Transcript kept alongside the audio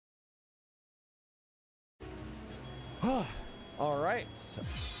All right.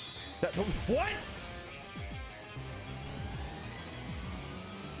 What?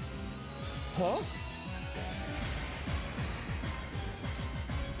 Huh?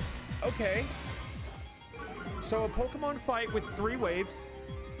 Okay. So a Pokemon fight with 3 waves.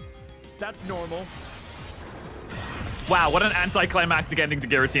 That's normal. Wow, what an anticlimactic ending to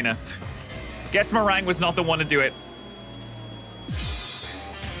Giratina. Guess Meringue was not the one to do it.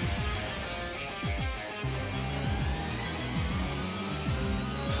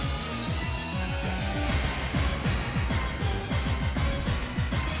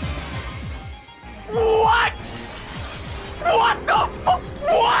 What? What the fuck?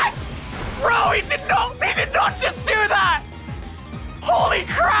 What? Bro, he did not just do that! Holy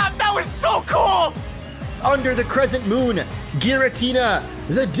crap, that was so cool! Under the crescent moon, Giratina,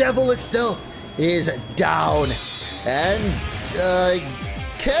 the devil itself, is down. And,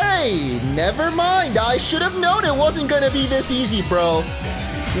 okay, never mind. I should have known it wasn't gonna be this easy, bro.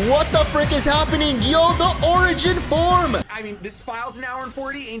 What the frick is happening? Yo, the origin form! I mean, this file's an hour and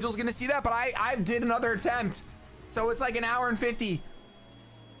 40. Angel's gonna see that, but I did another attempt. So it's like an hour and 50.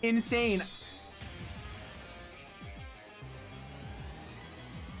 Insane.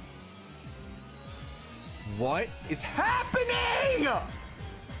 What is happening?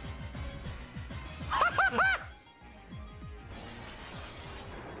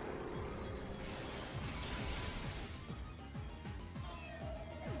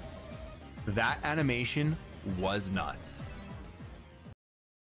 That animation was nuts.